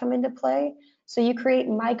builders come into play. So you create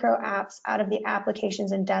micro apps out of the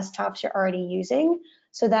applications and desktops you're already using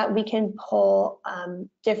so that we can pull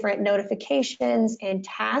different notifications and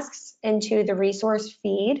tasks into the resource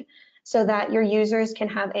feed so that your users can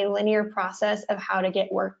have a linear process of how to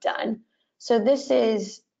get work done. So this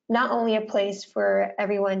is not only a place for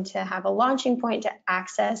everyone to have a launching point to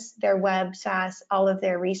access their web, SaaS, all of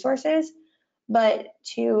their resources, but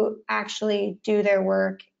to actually do their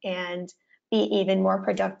work and be even more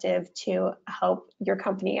productive to help your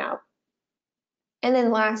company out. And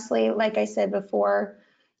then lastly, like I said before,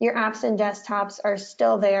 your apps and desktops are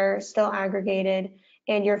still there, still aggregated,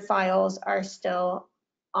 and your files are still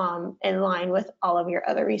in line with all of your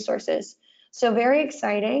other resources. So very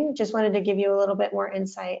exciting. Just wanted to give you a little bit more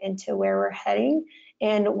insight into where we're heading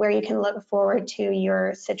and where you can look forward to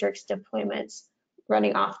your Citrix deployments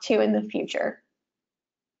running off to in the future.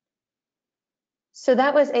 So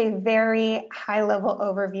that was a very high-level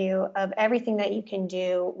overview of everything that you can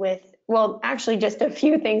do with, well, actually just a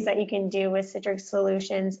few things that you can do with Citrix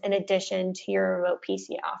solutions in addition to your remote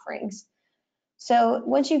PC offerings. So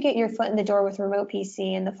once you get your foot in the door with remote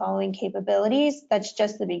PC and the following capabilities, that's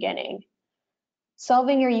just the beginning.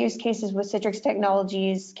 Solving your use cases with Citrix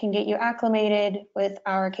technologies can get you acclimated with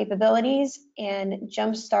our capabilities and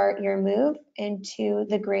jumpstart your move into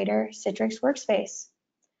the greater Citrix workspace.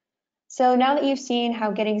 So now that you've seen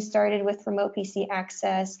how getting started with remote PC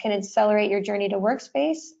access can accelerate your journey to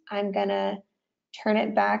workspace, I'm gonna turn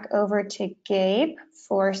it back over to Gabe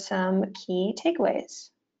for some key takeaways.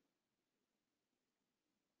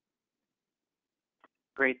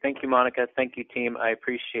 Great, thank you, Monica. Thank you, team. I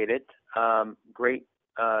appreciate it. Great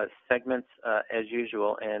segments as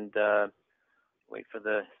usual, and wait for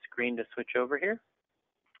the screen to switch over here.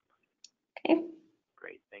 Okay.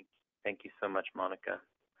 Great, thank you so much, Monica.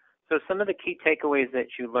 So some of the key takeaways that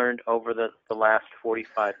you learned over the last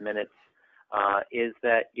 45 minutes is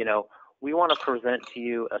that, we want to present to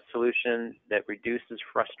you a solution that reduces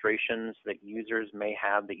frustrations that users may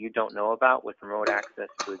have that you don't know about with remote access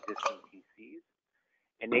to existing PCs.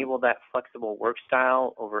 Enable that flexible work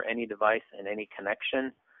style over any device and any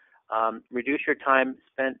connection. Reduce your time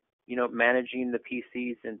spent, managing the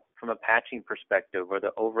PCs and from a patching perspective, or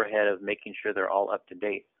the overhead of making sure they're all up to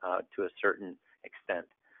date to a certain extent.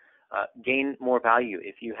 Gain more value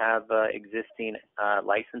if you have existing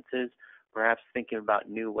licenses, perhaps thinking about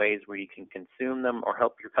new ways where you can consume them or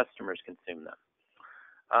help your customers consume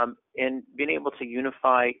them. And being able to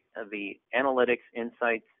unify the analytics,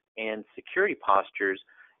 insights, and security postures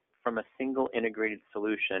from a single integrated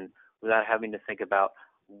solution without having to think about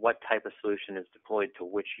what type of solution is deployed to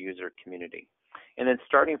which user community. And then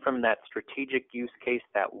starting from that strategic use case,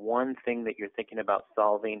 that one thing that you're thinking about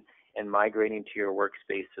solving and migrating to your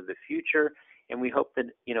workspace of the future. And we hope that,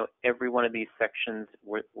 every one of these sections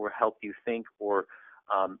will help you think or,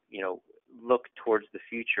 look towards the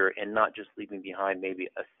future and not just leaving behind maybe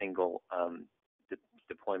a single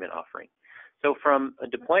deployment offering. So from a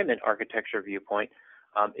deployment architecture viewpoint,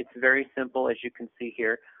 it's very simple, as you can see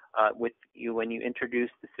here. When you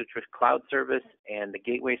introduce the Citrix Cloud Service and the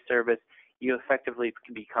Gateway Service, you effectively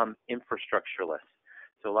can become infrastructureless.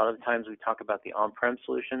 So a lot of the times we talk about the on-prem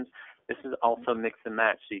solutions. This is also mix and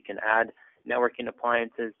match. So you can add networking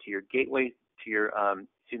appliances to your gateway, to your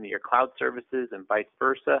your cloud services, and vice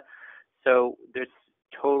versa. So there's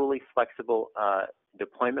totally flexible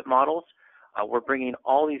deployment models. We're bringing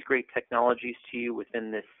all these great technologies to you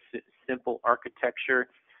within this simple architecture.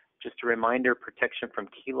 Just a reminder: protection from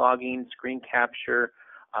key logging, screen capture,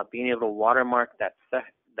 being able to watermark that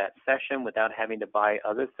session without having to buy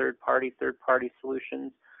other third-party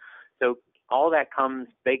solutions. So all that comes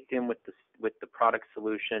baked in with the product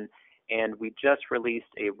solution, and we just released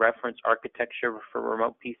a reference architecture for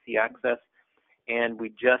remote PC access, and we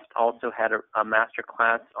just also had a master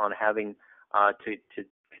class on having to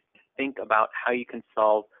think about how you can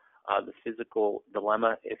solve the physical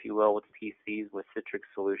dilemma, if you will, with PCs with Citrix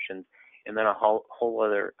solutions, and then a whole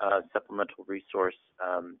other supplemental resource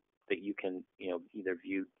that you can either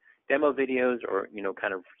view demo videos or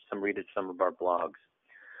kind of read some of our blogs.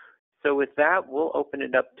 So with that, we'll open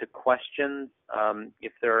it up to questions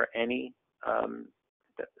if there are any.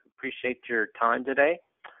 Appreciate your time today.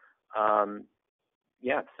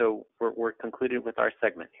 Yeah, so we're concluded with our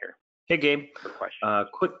segment here. Hey, Gabe. for questions.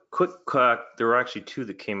 Quick, there were actually two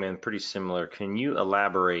that came in pretty similar. Can you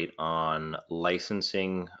elaborate on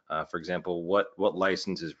licensing? For example, what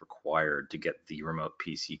license is required to get the remote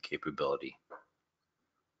PC capability?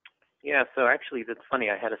 Yeah, so actually that's funny.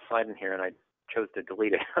 I had a slide in here and I chose to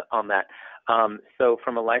delete it on that. So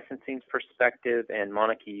from a licensing perspective, and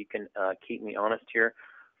Monica, you can keep me honest here,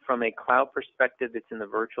 from a cloud perspective, it's in the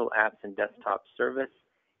virtual apps and desktop service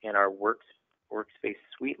and our Workspace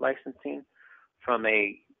suite licensing. From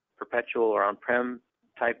a perpetual or on-prem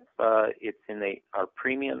type, it's in our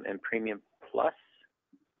premium and premium plus,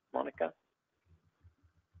 Monica.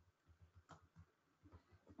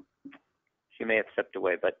 She may have stepped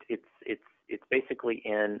away, but it's basically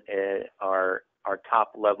in our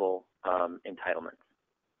top level entitlements.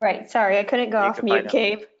 Right. Sorry, I couldn't go off mute,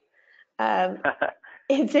 Gabe.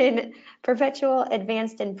 It's in perpetual,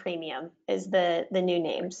 advanced, and premium is the new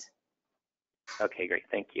names. Okay, great.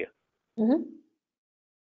 Thank you. Mm-hmm.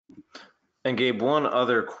 And Gabe, one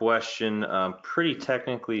other question, pretty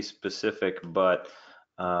technically specific, but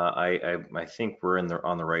I think we're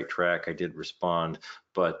on the right track. I did respond,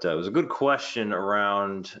 but it was a good question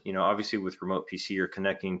around, obviously with remote PC, you're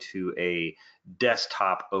connecting to a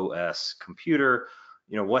desktop OS computer.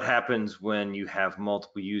 What happens when you have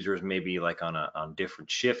multiple users, maybe like on different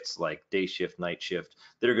shifts, like day shift, night shift,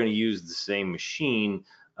 that are going to use the same machine?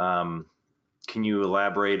 Can you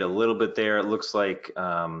elaborate a little bit there? It looks like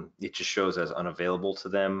it just shows as unavailable to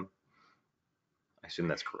them. I assume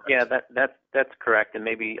that's correct. Yeah, that's correct. And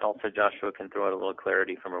maybe also Joshua can throw out a little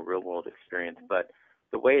clarity from a real world experience. But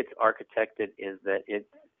the way it's architected is that it's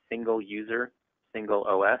single user, single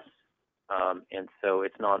OS. And so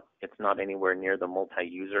it's not anywhere near the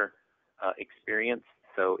multi-user experience.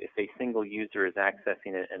 So if a single user is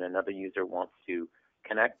accessing it and another user wants to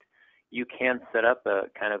connect, you can set up a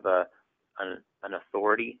kind of an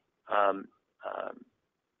authority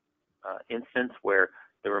instance where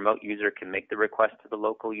the remote user can make the request to the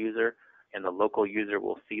local user, and the local user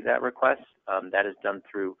will see that request. That is done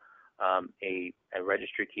through a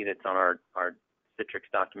registry key that's on our Citrix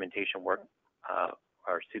documentation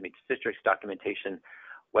Citrix documentation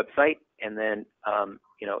website. And then,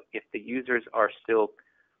 if the users are still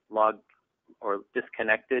logged or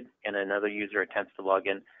disconnected and another user attempts to log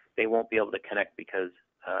in, they won't be able to connect because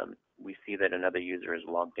we see that another user is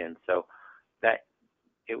logged in. So that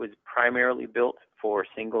it was primarily built for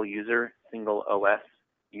single user, single OS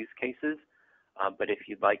use cases. But if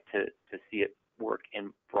you'd like to see it work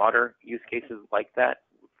in broader use cases like that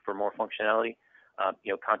for more functionality,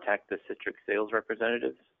 contact the Citrix sales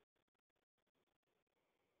representatives.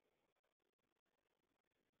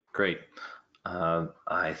 Great.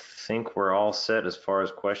 I think we're all set as far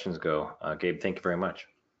as questions go. Gabe, thank you very much.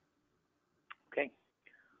 Okay.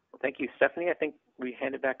 Well, thank you, Stephanie. I think we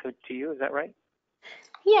hand it back to you. Is that right?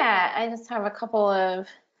 Yeah, I just have a couple of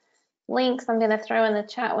links I'm going to throw in the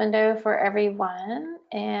chat window for everyone.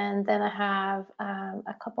 And then I have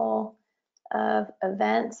a couple of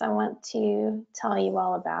events I want to tell you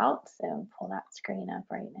all about. So I'll pull that screen up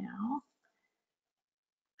right now.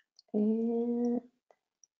 And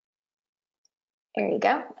there you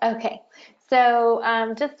go. Okay. So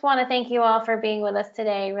just want to thank you all for being with us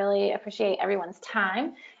today. Really appreciate everyone's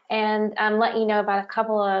time. And let you know about a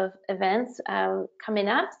couple of events coming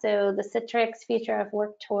up. So the Citrix Future of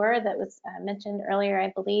Work Tour that was mentioned earlier,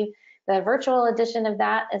 I believe the virtual edition of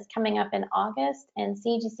that is coming up in August, and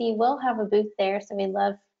CUGC will have a booth there. So we'd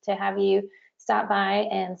love to have you stop by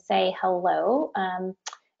and say hello.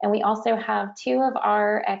 And we also have two of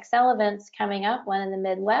our Excel events coming up, one in the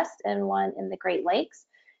Midwest and one in the Great Lakes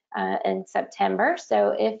in September.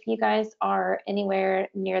 So if you guys are anywhere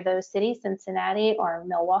near those cities, Cincinnati or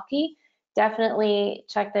Milwaukee, definitely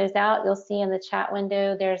check those out. You'll see in the chat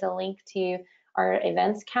window, there's a link to our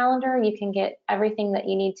events calendar. You can get everything that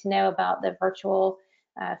you need to know about the virtual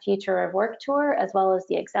Future of Work Tour, as well as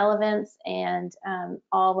the Excel events and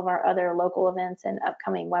all of our other local events and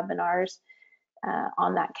upcoming webinars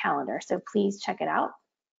on that calendar. So please check it out.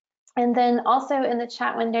 And then also in the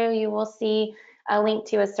chat window, you will see a link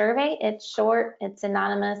to a survey. It's short, it's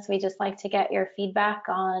anonymous. We just like to get your feedback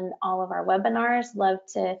on all of our webinars. Love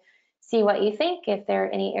to see what you think. If there are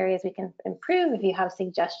any areas we can improve, if you have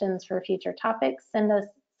suggestions for future topics, send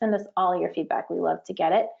us all your feedback. We love to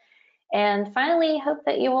get it. And finally, hope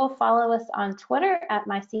that you will follow us on Twitter at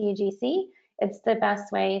myCUGC. It's the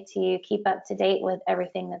best way to keep up to date with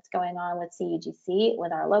everything that's going on with CUGC,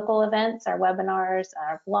 with our local events, our webinars,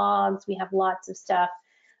 our blogs. We have lots of stuff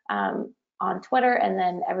on Twitter, and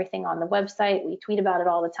then everything on the website. We tweet about it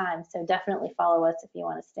all the time, so definitely follow us if you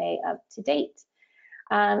want to stay up to date.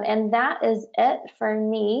 And that is it for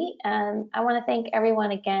me. I want to thank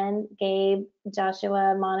everyone again, Gabe,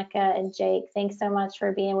 Joshua, Monica, and Jake. Thanks so much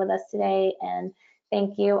for being with us today. And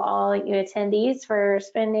thank you all you attendees for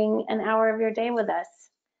spending an hour of your day with us.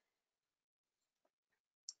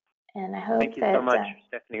 And I hope Thank you so much,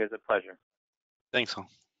 Stephanie. It was a pleasure. Thanks all.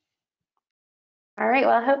 All right,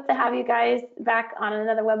 well, I hope to have you guys back on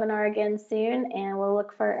another webinar again soon, and we'll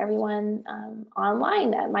look for everyone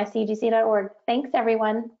online at mycugc.org. Thanks,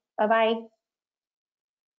 everyone. Bye-bye.